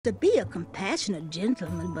To be a compassionate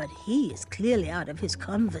gentleman, but he is clearly out of his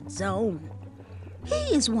comfort zone.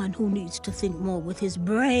 He is one who needs to think more with his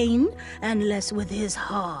brain and less with his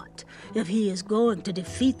heart if he is going to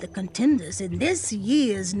defeat the contenders in this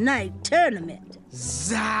year's night tournament.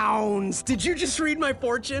 Zounds! Did you just read my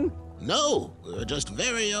fortune? No, we're just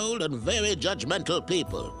very old and very judgmental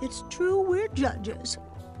people. It's true we're judges.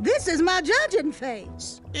 This is my judging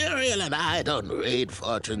face. Ariel and I don't read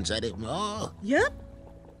fortunes anymore. Yep.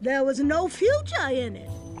 There was no future in it.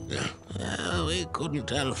 We couldn't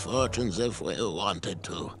tell fortunes if we wanted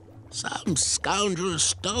to. Some scoundrel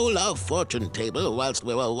stole our fortune table whilst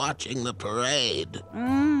we were watching the parade.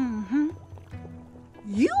 Mm-hmm.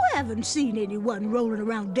 You haven't seen anyone rolling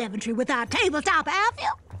around Daventry without a tabletop, have you?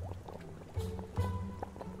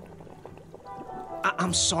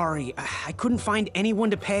 I'm sorry. I couldn't find anyone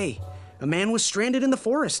to pay. A man was stranded in the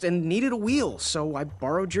forest and needed a wheel, so I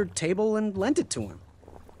borrowed your table and lent it to him.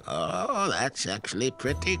 Oh, that's actually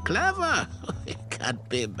pretty clever. We can't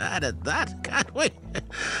be mad at that, can we?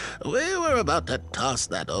 We were about to toss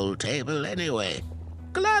that old table anyway.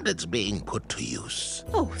 Glad it's being put to use.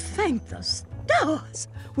 Oh, thank the stars.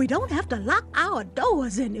 We don't have to lock our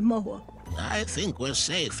doors anymore. I think we're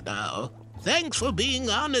safe now. Thanks for being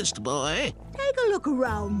honest, boy. Take a look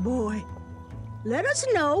around, boy. Let us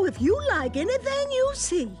know if you like anything you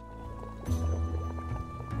see.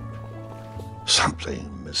 Something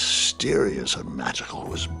mysterious and magical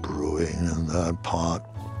was brewing in that pot.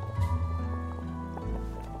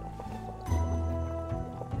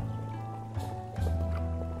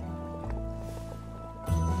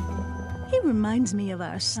 He reminds me of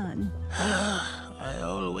our son. I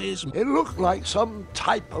always... It looked like some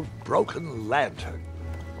type of broken lantern.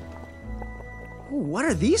 Ooh, what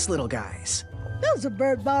are these little guys? Those are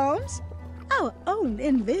bird bombs. Our own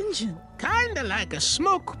invention. Kinda like a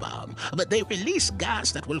smoke bomb, but they release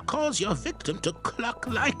gas that will cause your victim to cluck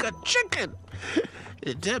like a chicken.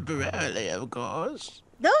 Temporarily, of course.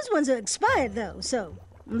 Those ones are expired, though, so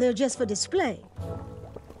they're just for display.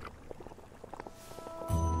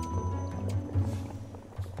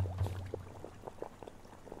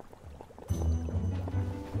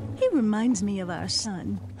 He reminds me of our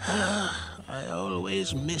son. I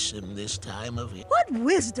always miss him this time of year. What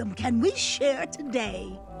wisdom can we share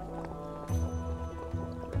today?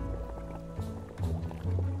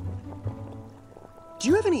 Do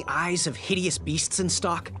you have any eyes of hideous beasts in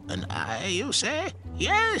stock? An eye, you say?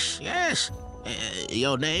 Yes, yes.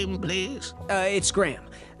 Your name, please? It's Graham.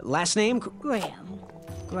 Last name? Graham,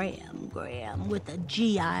 with a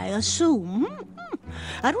G, I assume.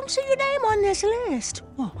 I don't see your name on this list.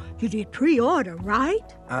 Oh, you did pre-order, right?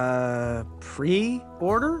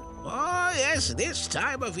 Pre-order? Oh, yes, this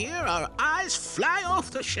time of year our eyes fly off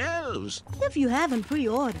the shelves. If you haven't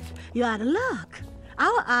pre-ordered, you're out of luck.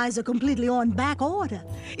 Our eyes are completely on back order.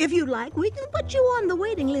 If you'd like, we can put you on the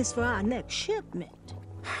waiting list for our next shipment.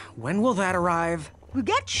 When will that arrive? We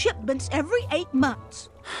get shipments every 8 months.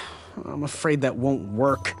 I'm afraid that won't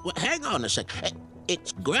work. Well, hang on a sec.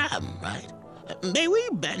 It's Graham, right? May we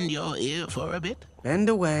bend your ear for a bit? Bend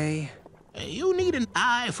away. You need an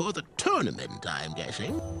eye for the tournament, I'm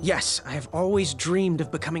guessing. Yes, I have always dreamed of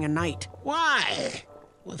becoming a knight. Why?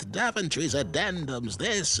 With Daventry's addendums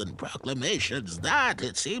this and proclamations that,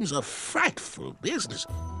 it seems a frightful business.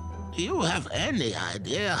 Do you have any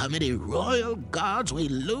idea how many royal guards we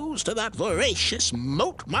lose to that voracious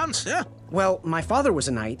moat monster? Well, my father was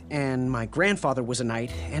a knight, and my grandfather was a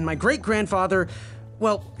knight, and my great-grandfather,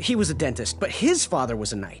 well, he was a dentist, but his father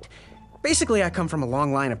was a knight. Basically, I come from a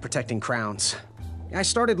long line of protecting crowns. I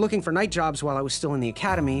started looking for knight jobs while I was still in the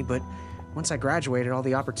academy, but once I graduated, all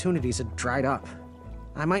the opportunities had dried up.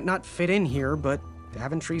 I might not fit in here, but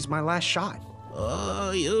Daventry's my last shot.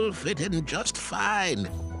 Oh, you'll fit in just fine.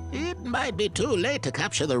 It might be too late to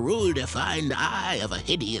capture the rule-defined eye of a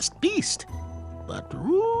hideous beast, but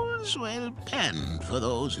rules will bend for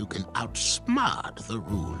those who can outsmart the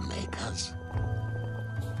rule-makers.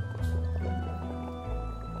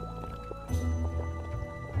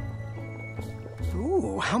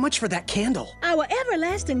 Ooh, how much for that candle? Our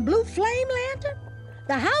everlasting blue flame lantern?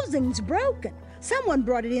 The housing's broken. Someone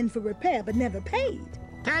brought it in for repair but never paid.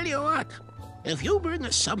 Tell you what, if you bring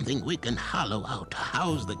us something we can hollow out to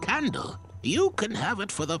house the candle, you can have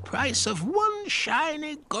it for the price of 1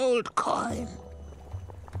 shiny gold coin.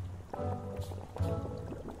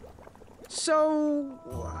 So,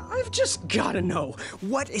 I've just gotta know,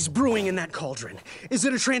 what is brewing in that cauldron? Is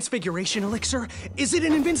it a transfiguration elixir? Is it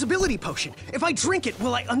an invincibility potion? If I drink it,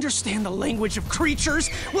 will I understand the language of creatures?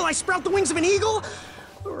 Will I sprout the wings of an eagle?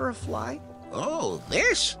 Or a fly? Oh,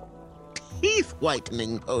 this?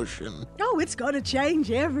 teeth-whitening potion. Oh, it's gonna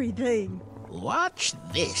change everything. Watch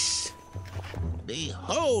this.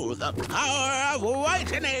 Behold the power of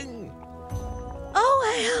whitening.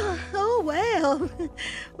 Oh, well.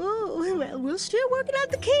 Oh, well, we're still working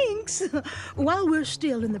out the kinks. While we're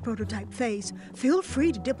still in the prototype phase, feel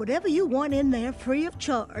free to dip whatever you want in there free of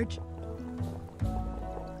charge.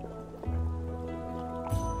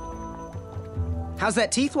 How's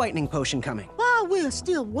that teeth whitening potion coming? While we're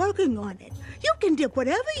still working on it, you can dip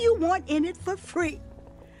whatever you want in it for free.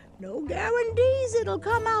 No guarantees it'll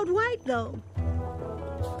come out right, though.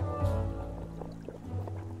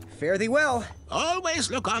 Fare thee well.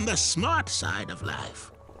 Always look on the smart side of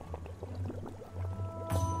life.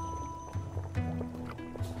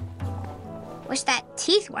 Wish that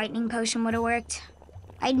teeth whitening potion would have worked.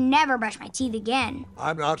 I'd never brush my teeth again.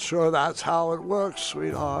 I'm not sure that's how it works,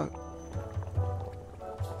 sweetheart.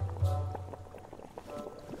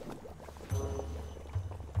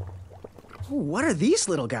 Ooh, what are these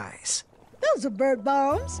little guys? Those are bird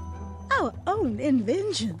bombs. Our own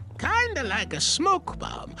invention. Kinda like a smoke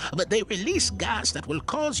bomb, but they release gas that will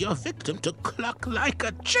cause your victim to cluck like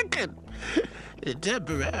a chicken.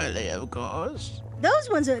 Temporarily, of course. Those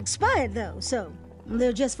ones are expired, though, so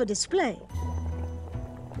they're just for display.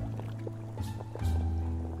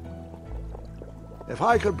 If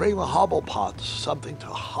I could bring the Hobblepots something to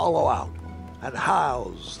hollow out and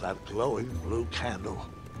house that glowing blue candle,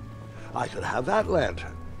 I could have that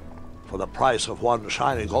lantern. For the price of one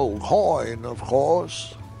shiny gold coin, of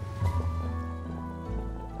course.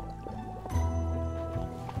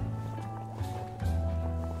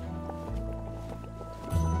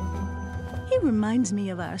 He reminds me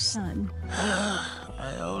of our son.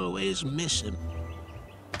 I always miss him.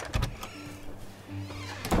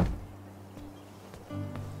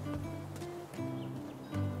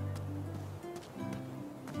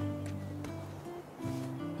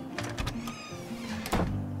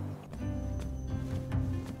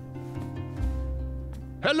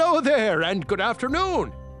 Hello there, and good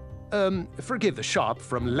afternoon. Forgive the shop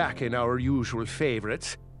from lacking our usual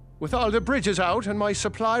favorites. With all the bridges out and my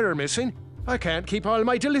supplier missing, I can't keep all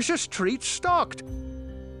my delicious treats stocked.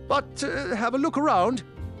 But have a look around.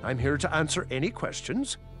 I'm here to answer any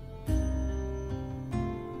questions.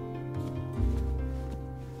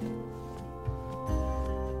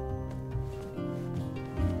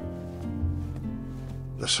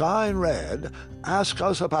 The sign read, "Ask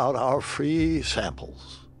us about our free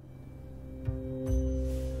samples."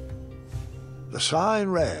 The sign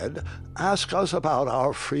read, "Ask us about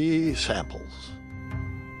our free samples."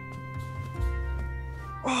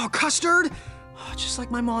 Oh, custard! Oh, just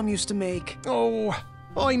like my mom used to make. Oh,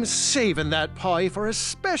 I'm saving that pie for a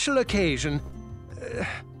special occasion.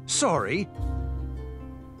 Sorry.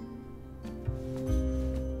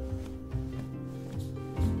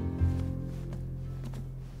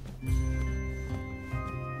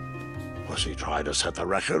 Was he trying to set the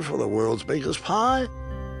record for the world's biggest pie?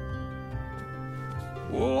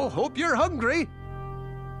 Oh, hope you're hungry.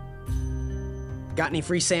 Got any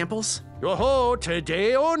free samples? Oh,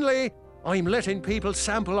 today only. I'm letting people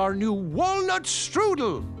sample our new walnut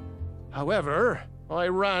strudel. However, I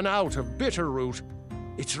ran out of bitterroot.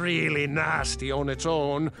 It's really nasty on its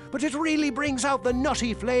own, but it really brings out the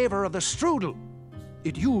nutty flavor of the strudel.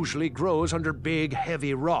 It usually grows under big,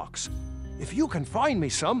 heavy rocks. If you can find me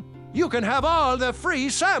some, you can have all the free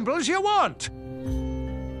samples you want.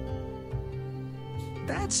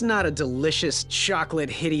 That's not a delicious, chocolate,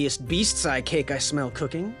 hideous beast's eye cake I smell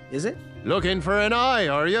cooking, is it? Looking for an eye,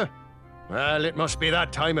 are you? Well, it must be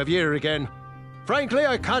that time of year again. Frankly,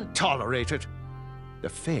 I can't tolerate it. The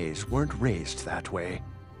Fays weren't raised that way.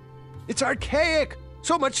 It's archaic.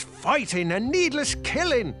 So much fighting and needless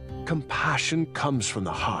killing. Compassion comes from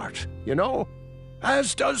the heart, you know?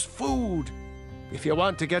 As does food. If you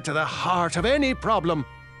want to get to the heart of any problem,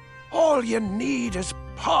 all you need is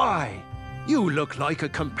pie. You look like a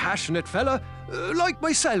compassionate fella, like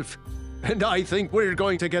myself. And I think we're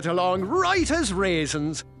going to get along right as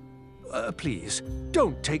raisins. Please,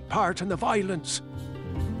 don't take part in the violence.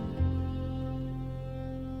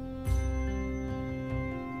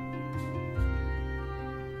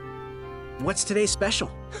 What's today's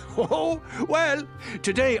special? Oh, well,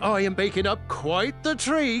 today I am baking up quite the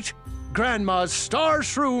treat. Grandma's star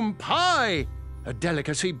shroom pie. A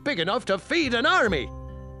delicacy big enough to feed an army.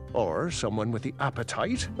 Or someone with the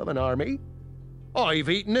appetite of an army. I've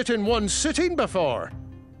eaten it in one sitting before.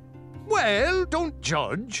 Well, don't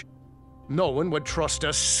judge. No one would trust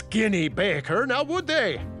a skinny baker, now would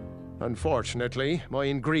they? Unfortunately, my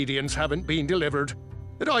ingredients haven't been delivered,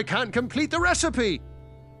 and I can't complete the recipe.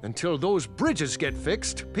 Until those bridges get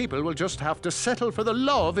fixed, people will just have to settle for the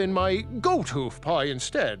love in my goat hoof pie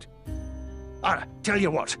instead. Tell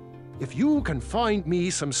you what, if you can find me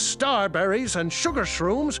some starberries and sugar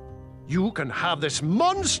shrooms, you can have this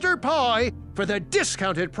monster pie for the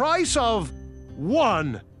discounted price of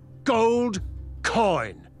 1 gold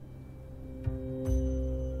coin.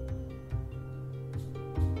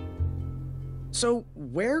 So,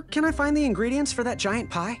 where can I find the ingredients for that giant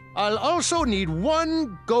pie? I'll also need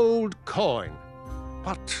 1 gold coin.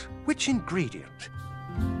 But which ingredient?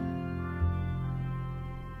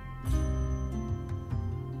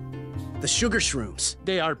 The sugar shrooms.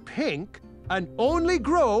 They are pink and only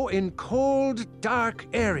grow in cold, dark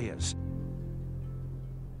areas.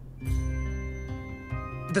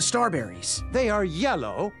 The starberries. They are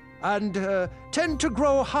yellow and tend to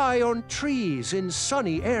grow high on trees in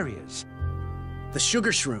sunny areas. The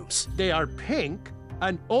sugar shrooms. They are pink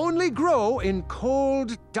and only grow in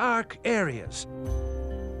cold, dark areas.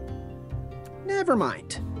 Never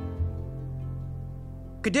mind.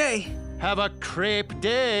 Good day. Have a crepe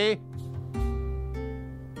day.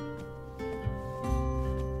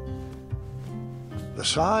 The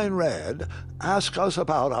sign read, "Ask us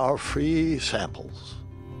about our free samples."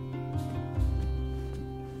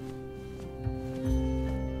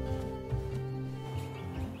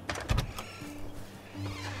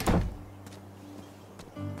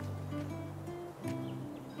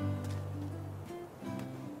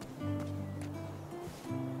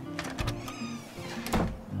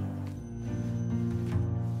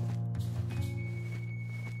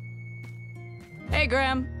 Hey,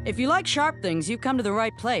 Graham. If you like sharp things, you've come to the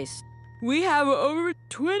right place. We have over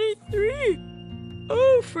 23.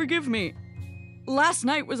 Oh, forgive me. Last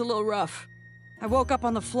night was a little rough. I woke up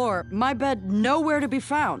on the floor, my bed nowhere to be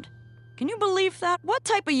found. Can you believe that? What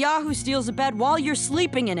type of yahoo steals a bed while you're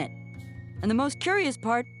sleeping in it? And the most curious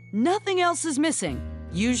part, nothing else is missing.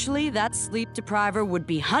 Usually, that sleep depriver would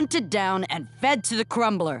be hunted down and fed to the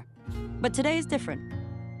crumbler. But today is different.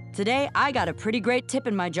 Today, I got a pretty great tip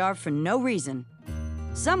in my jar for no reason.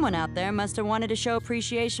 Someone out there must have wanted to show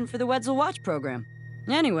appreciation for the Wetzel Watch program.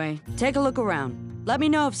 Anyway, take a look around. Let me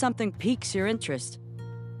know if something piques your interest.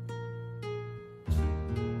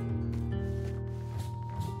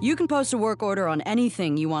 You can post a work order on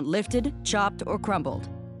anything you want lifted, chopped, or crumbled.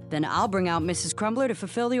 Then I'll bring out Mrs. Crumbler to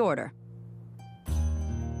fulfill the order.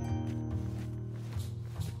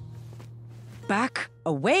 Back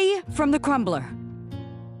away from the crumbler.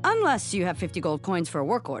 Unless you have 50 gold coins for a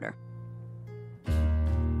work order.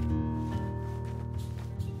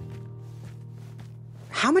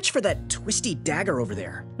 How much for that twisty dagger over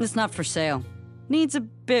there? It's not for sale. Needs a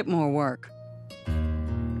bit more work.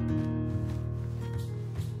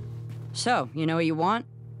 So, you know what you want?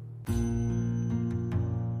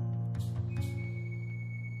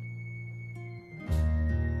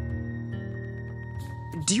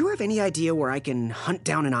 Do you have any idea where I can hunt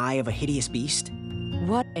down an eye of a hideous beast?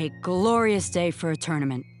 What a glorious day for a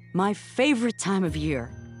tournament. My favorite time of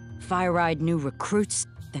year. Fire-eyed new recruits,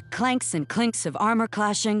 the clanks and clinks of armor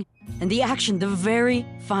clashing, and the action the very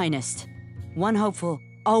finest. One hopeful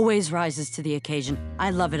always rises to the occasion.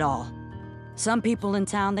 I love it all. Some people in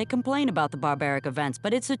town, they complain about the barbaric events,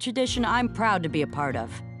 but it's a tradition I'm proud to be a part of.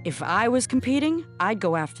 If I was competing, I'd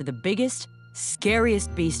go after the biggest,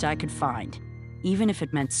 scariest beast I could find, even if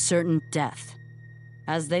it meant certain death.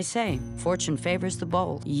 As they say, fortune favors the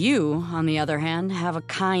bold. You, on the other hand, have a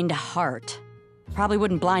kind heart. Probably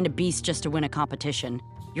wouldn't blind a beast just to win a competition.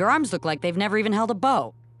 Your arms look like they've never even held a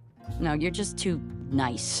bow. No, you're just too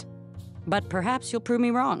nice. But perhaps you'll prove me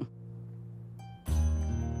wrong.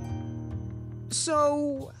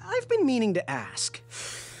 So, I've been meaning to ask.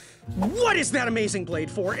 What is that amazing blade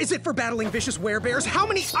for? Is it for battling vicious werebears? How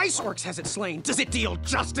many ice orcs has it slain? Does it deal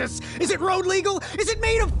justice? Is it road legal? Is it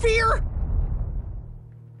made of fear?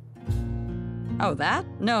 Oh, that?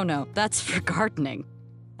 No, that's for gardening.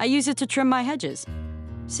 I use it to trim my hedges.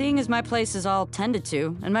 Seeing as my place is all tended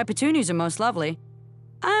to, and my petunias are most lovely,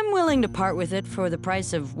 I'm willing to part with it for the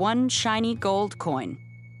price of 1 shiny gold coin.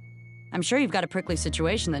 I'm sure you've got a prickly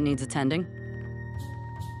situation that needs attending.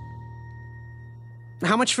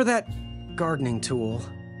 How much for that gardening tool?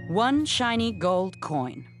 1 shiny gold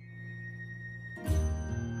coin.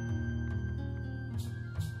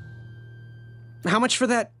 How much for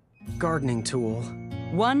that gardening tool?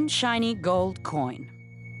 1 shiny gold coin.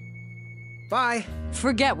 Bye.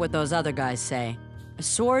 Forget what those other guys say. A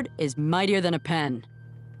sword is mightier than a pen.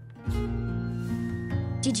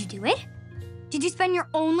 Did you do it? Did you spend your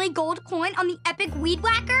only gold coin on the epic weed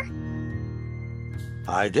whacker?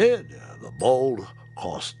 I did. The mold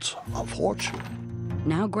costs a fortune.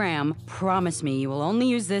 Now, Graham, promise me you will only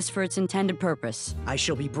use this for its intended purpose. I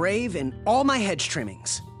shall be brave in all my hedge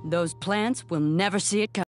trimmings. Those plants will never see it coming.